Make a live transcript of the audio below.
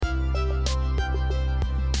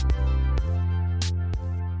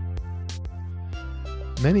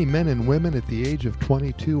Many men and women at the age of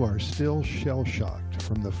 22 are still shell-shocked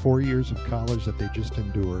from the 4 years of college that they just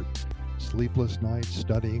endured. Sleepless nights,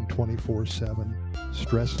 studying 24/7,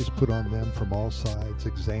 stresses put on them from all sides,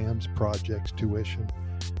 exams, projects, tuition.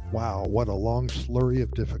 Wow, what a long slurry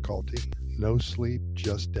of difficulty. No sleep,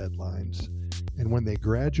 just deadlines. And when they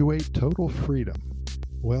graduate, total freedom.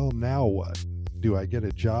 Well, now what? Do I get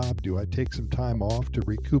a job? Do I take some time off to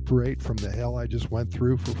recuperate from the hell I just went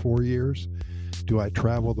through for 4 years? Do I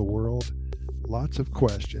travel the world? Lots of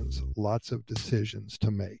questions, lots of decisions to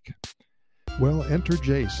make. Well, enter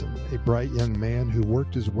Jason, a bright young man who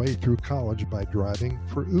worked his way through college by driving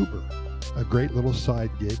for Uber, a great little side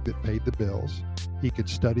gig that paid the bills. He could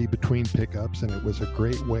study between pickups, and it was a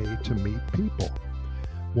great way to meet people.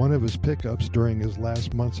 One of his pickups during his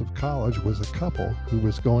last months of college was a couple who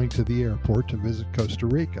was going to the airport to visit Costa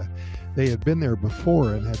Rica. They had been there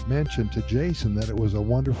before and had mentioned to Jason that it was a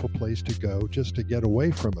wonderful place to go just to get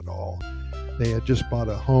away from it all. They had just bought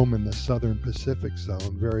a home in the southern Pacific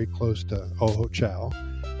zone, very close to Ojochal,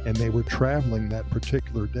 and they were traveling that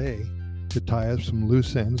particular day to tie up some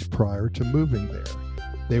loose ends prior to moving there.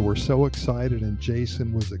 They were so excited, and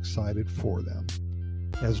Jason was excited for them.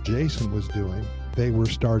 As Jason was doing, they were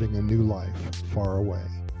starting a new life far away.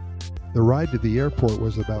 The ride to the airport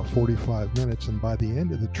was about 45 minutes, and by the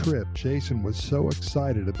end of the trip, Jason was so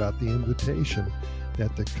excited about the invitation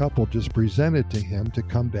that the couple just presented to him to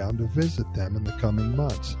come down to visit them in the coming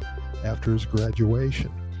months after his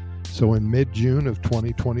graduation. So in mid-June of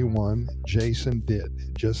 2021, Jason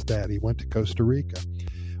did just that. He went to Costa Rica.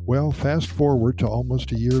 Well, fast forward to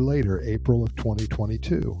almost a year later, April of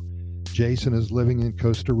 2022. Jason is living in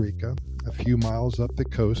Costa Rica, a few miles up the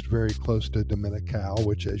coast, very close to Dominical,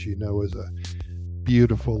 which, as you know, is a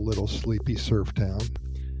beautiful little sleepy surf town.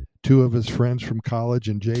 Two of his friends from college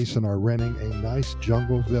and Jason are renting a nice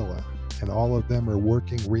jungle villa, and all of them are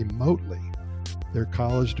working remotely. Their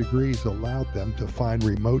college degrees allowed them to find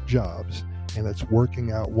remote jobs, and it's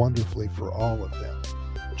working out wonderfully for all of them.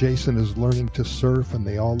 Jason is learning to surf, and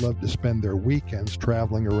they all love to spend their weekends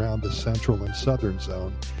traveling around the central and southern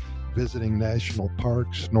zone, visiting national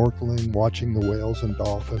parks, snorkeling, watching the whales and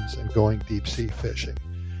dolphins, and going deep-sea fishing.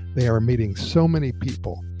 They are meeting so many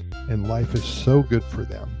people, and life is so good for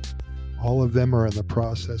them. All of them are in the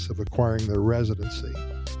process of acquiring their residency.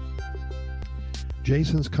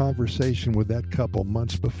 Jason's conversation with that couple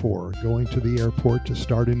months before, going to the airport to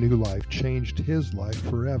start a new life, changed his life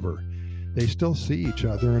forever. They still see each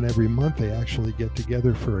other, and every month they actually get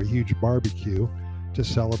together for a huge barbecue to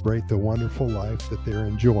celebrate the wonderful life that they're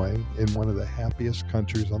enjoying in one of the happiest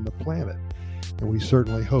countries on the planet. And we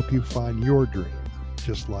certainly hope you find your dream,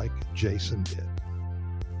 just like Jason did.